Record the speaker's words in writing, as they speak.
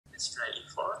Let's try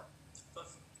e4.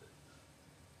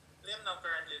 Liem now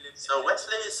currently lives So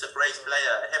Wesley is a great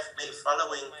player. I have been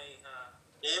following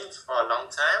him for a long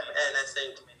time, and I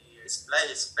think his play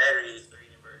is very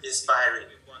inspiring.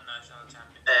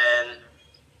 And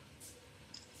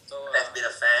I've been a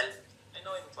fan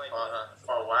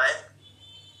for a while.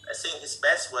 I think his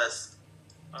best was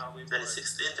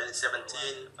 2016,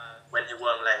 2017, when he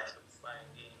won like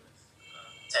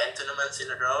 10 tournaments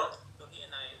in a row.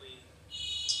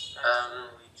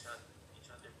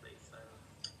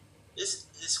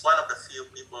 He's one of the few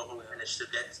people who managed to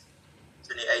get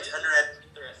 2800.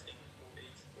 Interesting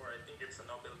page, or I think it's a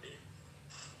Nobel Day.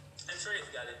 I'm sure he's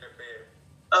got it prepared.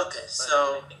 Okay,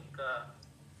 so I think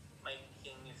my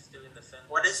king is still in the center.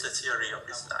 what is the theory of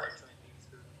this style?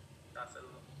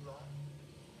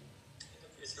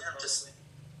 I'm just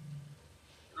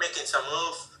making some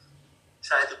move,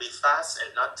 trying to be fast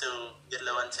and not to get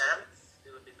low on time.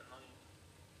 Still a bit annoying.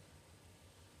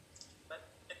 But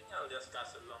I think I'll just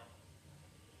castle long.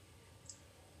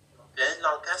 Okay,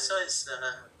 long castle is a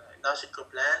logical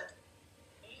plan.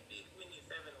 Maybe Queen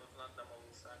E7 was not the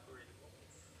most accurate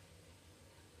move.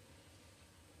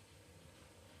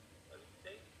 But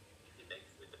if he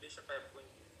takes with the bishop, I have Queen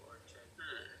E4 check.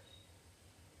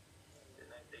 And then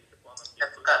I take the pawn on I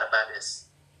B2. forgot about this.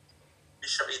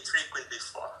 Bishop E3, Queen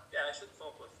B4. Yeah, I should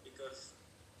focus because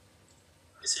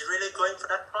Is he really going for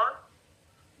that pawn?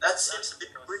 That seems a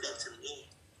bit greedy to me,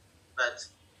 but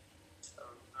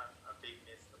a big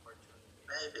missed opportunity.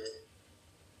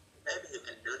 maybe you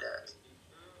can do that.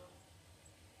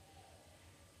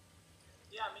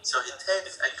 Yeah, I mean, So he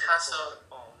takes a castle.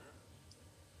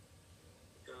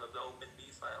 Because of the open B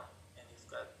file, and he's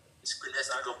got His queen has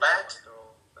to go back.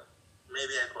 control, but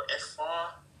Maybe I go F4,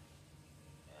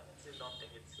 yeah, I still don't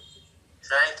think it's sufficient.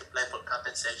 trying to play for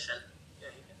compensation.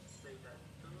 Yeah, he can play that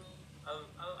too.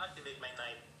 I'll activate my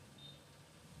knight.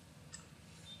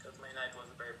 Because my knight was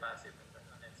very passive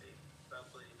on F8.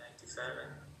 Probably 97,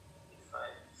 85.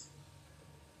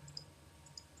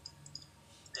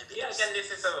 Maybe Yeah, again,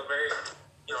 this is a very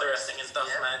interesting and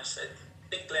tough match. I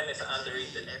think Clem is an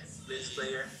underrated blitz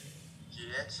player.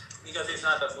 GH. Because he's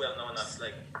not as well known as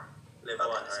like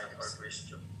Levon, right, or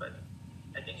Grischuk, but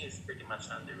I think he's pretty much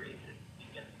underrated. He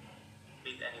can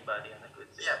beat anybody on a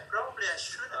good day. Yeah, probably I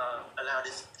should allow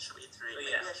this bishop E3.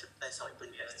 Maybe yeah. I should play some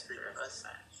queen Yeah, E3 first.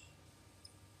 match.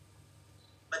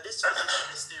 But this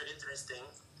tournament is still interesting.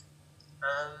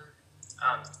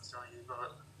 So you go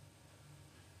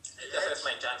Because that's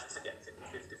my chances against him,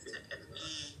 50-50.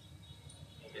 FE,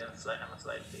 Maybe I'm a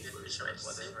slight favorite, bishop but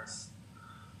whatever. F6.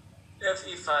 F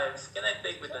E5, can I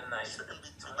take with the knight? Shouldn't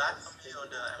be too bad for me on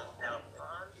the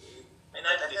pawn. My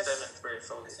knight D7 is very I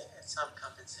solid. think I have some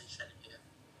compensation here.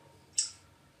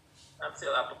 I'm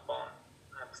still up a pawn.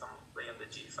 I have some play on the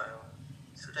G file.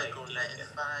 Should My I go king knight can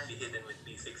F5? be hidden with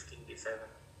B6, King D7.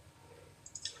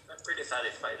 I'm pretty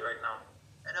satisfied right now.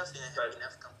 I don't think I have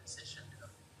enough compensation.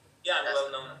 Yeah, I'm That's well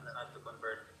the known problem. how to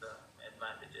convert the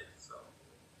advantages, so.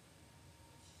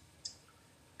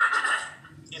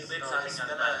 In which So having he's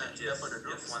gonna advantages go for the is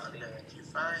rooks one on thing. the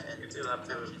G5 and You still have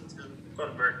to G2.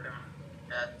 convert them.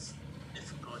 That's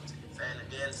difficult to defend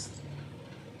against.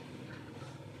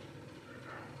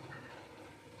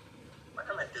 What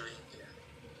am I doing here?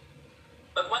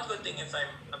 But one good thing is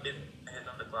I'm a bit ahead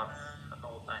on the clock at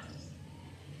all times.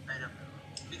 I don't know.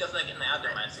 Because like in the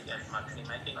other match against Maxim,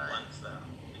 I think once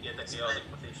we get a chaotic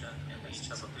position and we each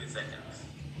have a few seconds,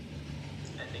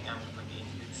 I think I'm gonna be in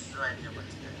this. No idea what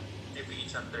to do. If we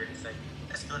each have 30 seconds.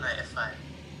 Let's go knight F5.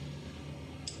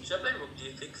 Should I play Rook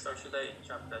G6 or should I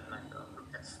chop that knight off?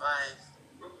 Rook F5.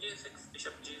 Rook G6,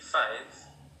 Bishop G5,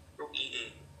 Rook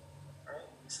E8. Alright?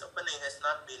 This opening has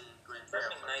not been going well.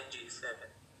 Threatening Knight G7.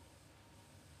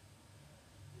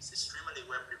 He's extremely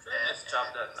well So prepared. let's chop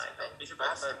that and knight off. he's Bishop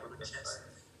fast F5, with Rook chess.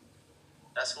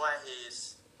 F5. That's why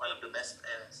he's one of the best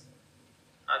players.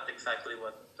 Not exactly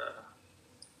what I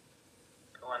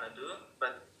wanna do,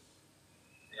 but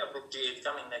yeah, Rook G8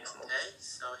 coming next move. Okay,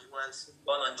 so he wants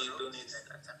Pawn on G2 needs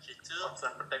attack G2.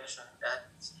 constant protection.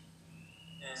 That's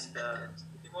And expected.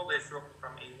 if you move this rook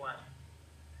from A1,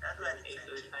 How do I A2 defend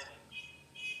is G2? timing.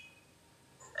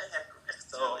 I have Rook F2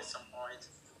 So- at some point,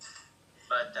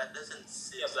 but that doesn't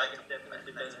seem Yeah, black like is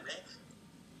definitely a plan to better. make.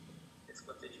 This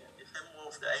position. If I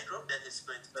move the A rook, then he's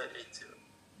going to take A2.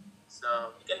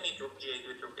 So You can meet Rook G8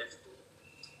 with Rook F2.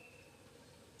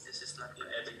 this is not Keep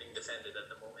good. everything defended at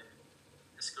the moment.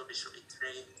 Let's go Bishop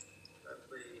E3. I'll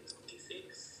play Rook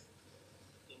D6.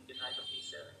 King the Knight of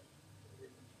E7.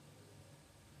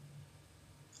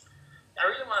 I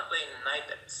really want to play Knight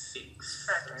F6.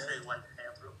 Try to trade one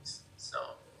pair of rooks.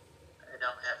 So I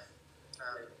don't have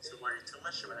to worry too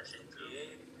much about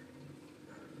it.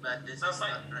 But this Now, is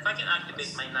not if I can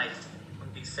activate my knight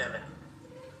on d7.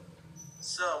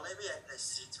 So maybe I play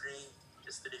c3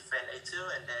 just to defend a2,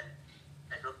 and then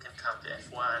my rook can come to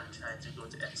f1, trying to go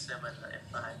to f7 or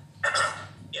f5.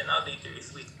 Yeah, now d3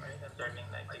 is weak, right? I'm turning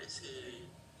knight. What is he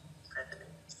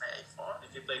threatening? Knight a4?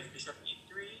 If he plays bishop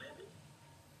e3, maybe?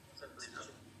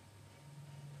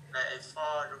 Knight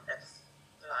a4, rook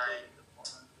f5,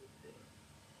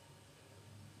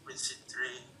 with c3.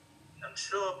 I'm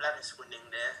sure black is winning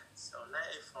there. So knight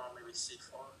a4, maybe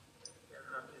c4.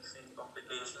 Not using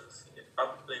complications. You can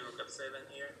probably play rook f7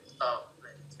 here. Oh,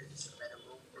 knight e3 is a better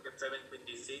move. Rook f7, queen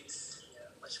d6.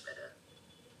 Yeah, much better.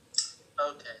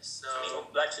 Okay, so I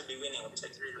mean, black should be winning with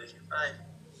check 3, rook e5.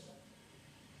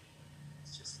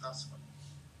 It's just lost one.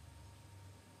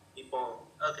 People.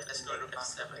 Okay, let's go rook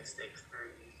f7. Mistakes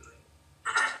very easily.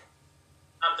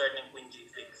 I'm turning queen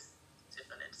g6. Take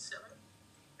on h7,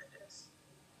 I guess.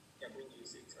 Yeah, queen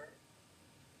g6, right?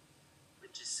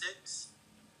 Queen g6.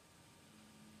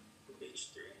 Rook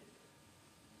h3.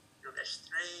 Rook h3.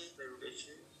 Play rook h3.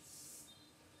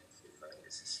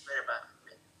 This is very bad for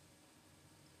me.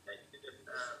 Maybe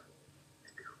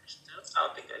rook h2. I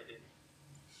don't think I did.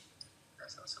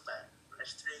 That's also bad. Rook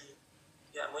h3.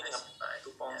 Yeah, I'm winning up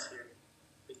 2 pawns here.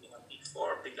 Picking up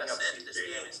e4, picking up c3. This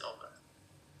game is over.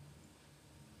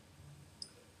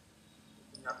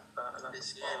 Picking up a lot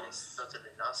This of game pawns. is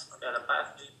totally lost for me. Got a pass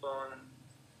g pawn.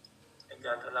 I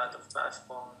got a lot of pass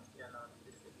pawns. Yeah, no,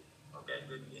 okay,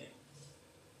 good game.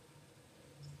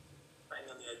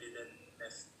 Finally, I didn't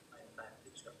mess my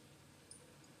advantage up.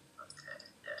 Okay,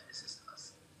 yeah, this is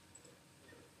awesome.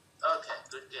 Okay,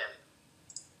 good game.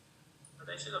 But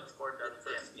I should have scored that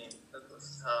first game. That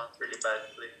was Pretty really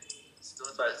bad play. Let's go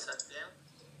to the third game.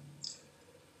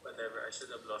 Whatever, I should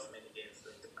have lost many games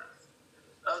during the past.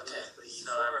 Okay,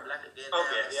 so black again.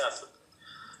 Okay, yeah. So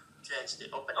Change the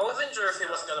open. I wasn't sure if he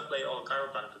was gonna play all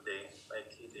Caruana today,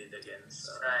 like he did against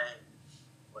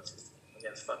what's his name?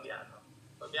 Against Fabiano.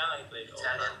 Fabiano, he played all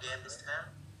Italian Caruana, game this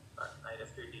time. Knight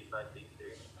f3, d5, d3.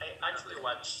 I actually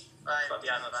watched 5,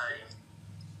 Fabiano's 5. stream.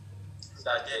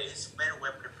 That game is very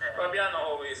well prepared. Fabiano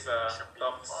always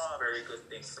talks very good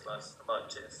things about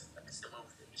chess. That is the move.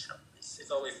 Bishop It's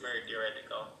always very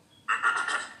theoretical.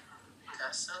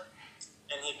 Castle.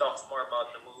 And he talks more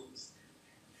about the moves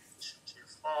Bishop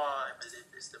g4, I believe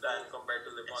is the than move. compared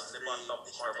to LeBron. H3, LeBron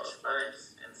talks more about H5,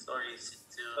 words and stories.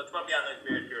 c2, But Fabiano is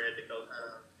very theoretical.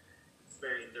 It's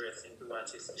very interesting to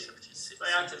watch his bishop game. g6. So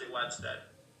I actually watched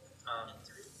that. e3.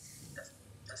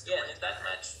 That's the Yeah, way in to that play.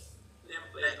 match, Liam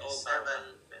played all 97.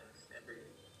 Caruana defense,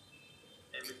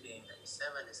 everything.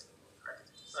 97 is the move, right?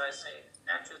 So I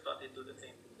actually thought he'd do the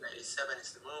same thing. 97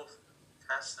 is the move.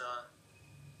 Castle.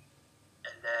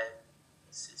 And then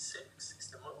c6 is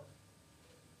the move.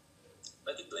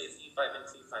 But he plays e5 and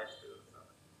c5 too. So.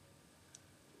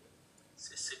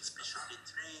 c6 bishop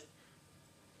d3.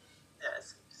 Yeah,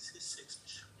 c6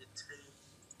 bishop d3.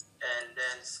 And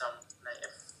then some like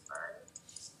f5, I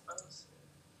suppose.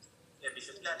 Yeah,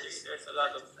 bishop That d3. is There's a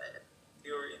lot of like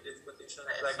theory in this position.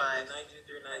 Knight Like f5, knight g3,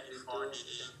 knight g2, d4, you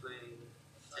can play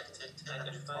take, knight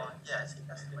and f5. f4. Yeah, I think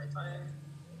that's the way to play.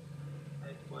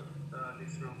 I put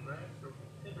this rook, right? Rook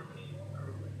e1 or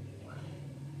rook e1.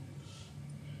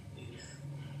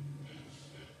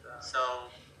 So,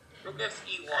 Rook f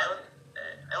e1.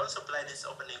 I also played this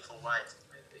opening for white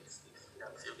I think Steve.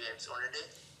 a few games already.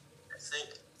 I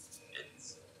think it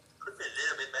could be a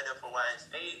little bit better for white.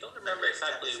 I don't remember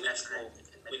exactly which accurate.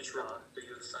 rook, which rook to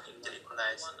use on To e1.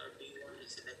 equalize E1 or d1.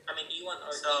 easily. I mean e1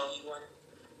 or So- e1.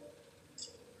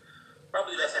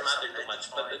 Probably Let's doesn't have matter some too much,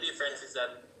 94. but the difference is that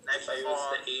if I use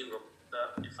 94. the a rook, the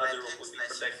If other I rook take would be knight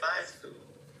protected c5, f2.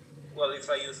 Well, if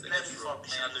I use the Knight f e4, rook, my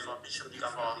bishop other e4, rook bishop would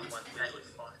come e4, to d1 to knight do it.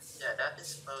 e4. Yeah, that is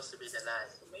supposed to be the line.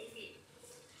 So maybe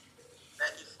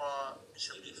Knight e4,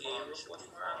 bishop maybe e4, a rook bishop was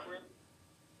more e4. accurate.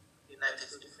 Knight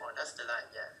takes e4, that's the line,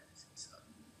 yeah. I think so.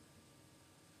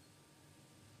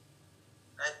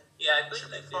 Knight, Yeah, I played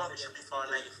bishop like e4, this bishop against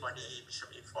e4, knight e4, d, bishop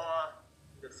e4,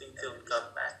 the Singfield and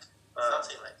Cup bishop back. uh,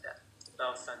 Something like that.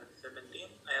 2017.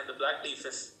 I had the black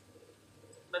pieces.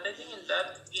 But I think in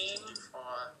that game, Bishop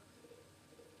e4,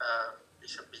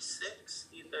 bishop b6.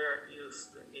 either use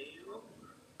the a rook.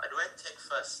 Or do I take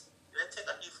first? Do I take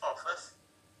on e4 first?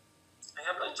 I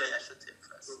have like Probably I should take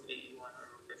first. rook a1 or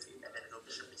rook f1. And then go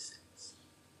bishop b6.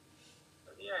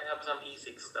 But here I have some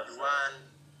e6 stuff.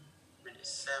 e1, queen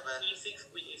e7,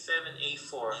 e6, queen e7,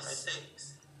 a4. I think.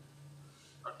 e6.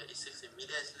 Okay, e6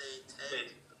 immediately. Take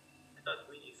Wait, I thought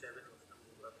queen e7 was the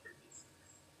move after e6.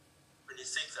 queen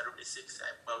e6 or rook e6.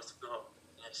 I'm supposed to go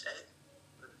in a shade.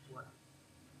 But what?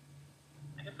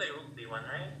 I I can play rook d1,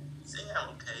 right? See,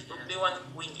 I'm okay. Rook Yeah. d1,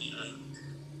 queen e8.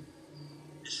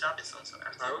 Bishop is also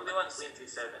active. Rook d1, queen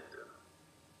c7 too.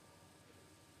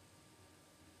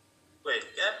 Wait,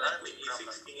 can I play queen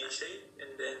e6, king h8, and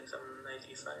then some knight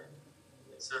e5?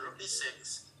 So rook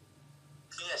d6,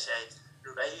 king h8,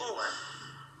 rook a1.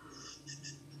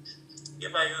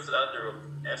 If I use the other rook,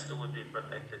 f2 would be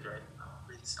protected right now.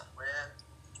 Queen somewhere.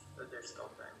 But there's no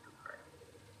time to cry.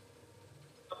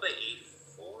 I'll play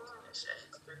e4.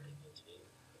 H8. After king h8.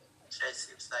 H8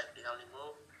 seems like the only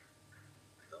move.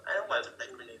 I don't want to play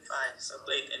queen e5, so I'll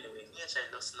play it anyway. king h8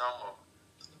 looks normal.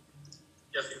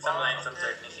 Just in some lines, I'm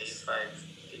threatening a5.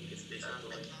 Take this bishop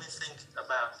away. Making me think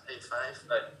about a5.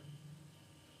 But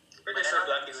pretty sure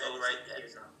black is alright here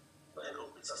now. And go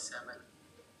queen c7.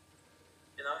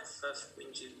 You know, it's first queen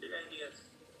g, big ideas.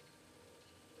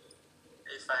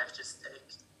 a5 just take.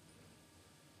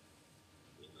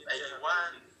 a1,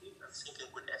 I'm thinking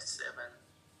queen f7.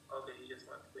 Okay, you just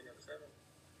want queen f7.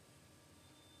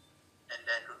 And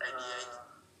then rook a8.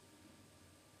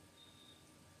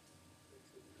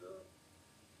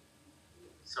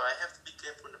 So I have to be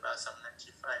careful about some knight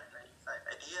g5, knight e5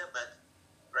 idea, but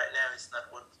right now it's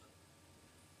not working.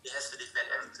 He has to defend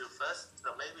f2 first,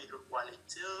 so maybe rook 1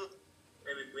 e2.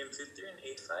 Maybe queen c3 and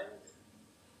a5.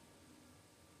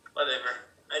 Whatever.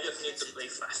 I just need to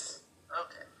play fast.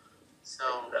 Okay.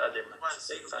 So the other match. Once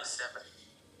Play rook fast. e7.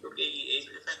 Rook e8.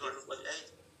 So if I go rook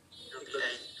e8, rook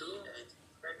e8, e8.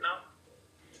 Right now.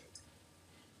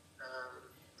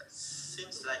 That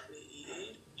seems like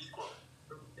e8 equal.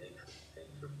 Rook take.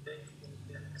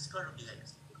 Let's go rook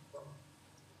e8.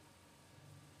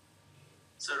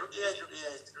 So rook e8, rook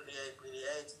e8, rook e8, queen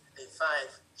e8, a5,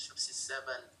 bishop c7.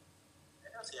 I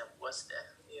don't think I'm worse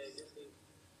there. Yeah, I guess it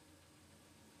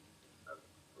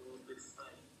will be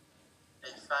fine.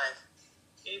 a5,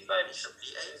 a5, bishop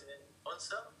e8.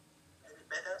 Also, maybe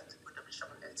better to put the bishop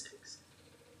on h6.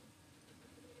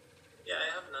 Yeah, I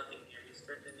have nothing here. He's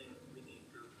threatening we need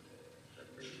to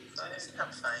e5. I'm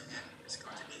fine here. Let's go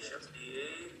to Bishop d8.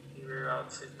 d8. He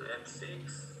routes into f6.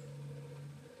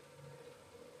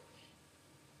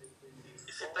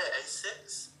 If you play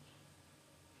a6,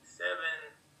 7.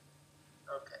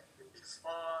 okay, b4.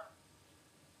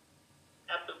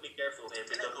 I have to be careful here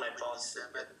because my pawns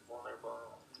b7? get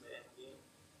vulnerable in the endgame.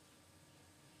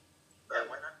 Yeah,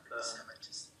 why not b7?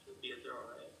 Just Should be a draw,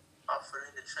 right?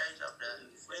 offering the trade of the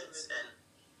queens and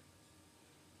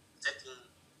taking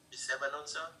b7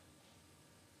 also.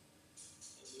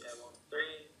 Maybe I want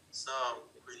 3. So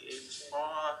queen h4,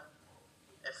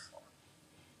 f4.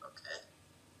 Okay.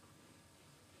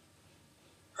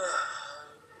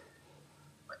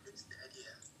 What is the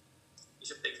idea?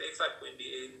 Bishop takes a5, queen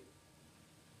d8.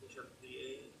 Bishop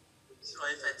d8. So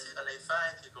if I take on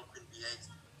a5, you go queen b8.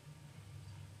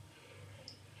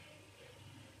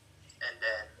 And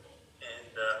then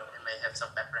I may have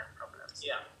some background problems.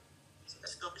 Yeah. So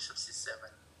let's go bishop c7.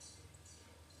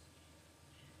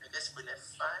 I guess queen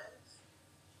f5.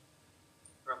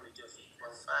 Probably just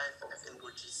f5, and I can go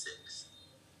g6.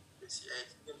 Queen c8.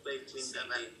 You can play queen G7.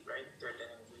 d8, right?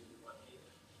 Threatening queen d1.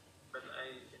 But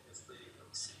I can just play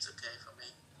Seems okay for me.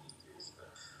 d3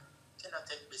 stuff. Cannot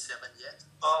take b7 yet.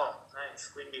 Oh, nice.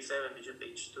 Queen b7, bishop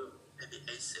h2. Maybe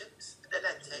a6. And then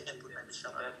I take and put my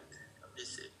bishop on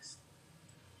b6.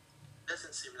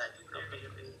 Doesn't seem like a problem.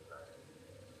 Bishop a5.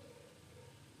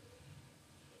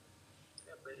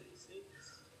 Yeah, play a6.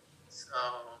 So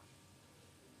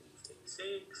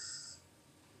a6.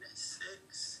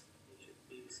 a6. Bishop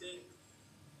b6.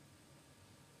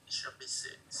 Bishop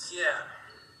b6. Yeah.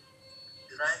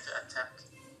 Try to attack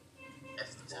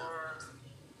f2.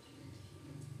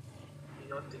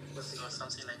 So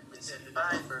something like queen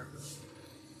c5.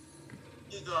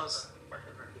 He goes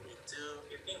e2.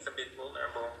 Your king's a bit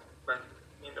vulnerable, but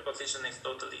I mean the position is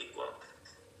totally equal.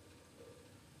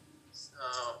 So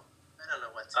I don't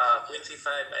know what to do. Queen c5,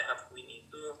 I have queen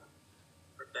e2,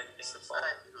 protecting the pawn. c5,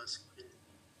 he goes queen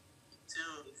e2.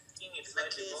 His king is The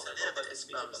slightly king is a vulnerable, little but bit his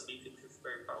bishop on exposed. b6 is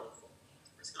very powerful.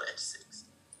 Let's go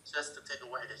h6. Just to take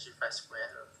away the g5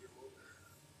 square. A few moves.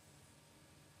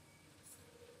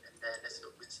 And then let's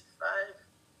go queen c5.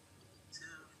 e2.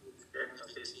 He's scared of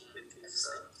Maybe this king with his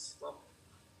f6. swap.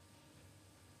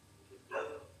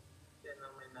 Yeah,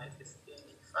 now my knight is king.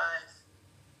 e5.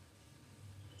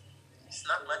 It's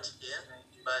not much here,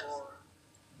 but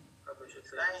Probably should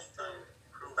say trying this to time.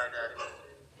 prove that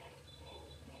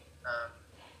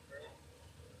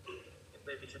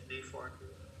Play bishop d4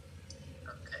 too.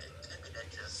 okay, maybe that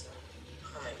just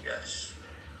Oh my gosh.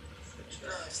 Switch that.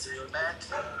 nice to go back.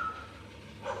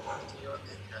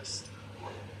 Okay, just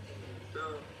 2.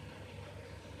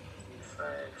 d5.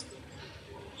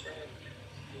 check.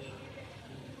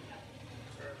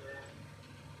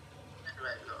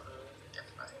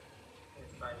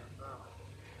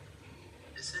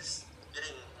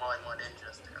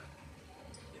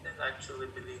 actually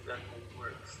believe that move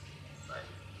works. Like,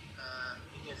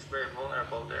 he is very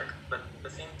vulnerable there, but at the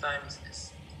same time,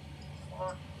 it's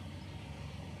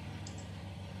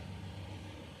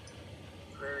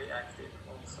very active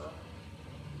also.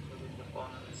 So his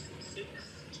opponent is C6.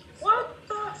 What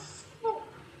the fuck?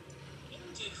 In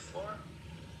G4?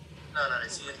 No,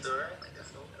 it's Blender, right? I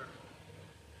guess over.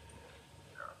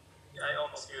 No. Yeah, I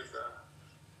almost used the.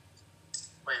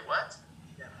 Wait, what?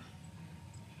 Yeah.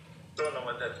 Don't know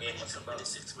what that game was about.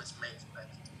 B6 was made, but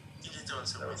he did doing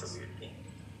so That was well. a weird game.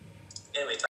 Anyway.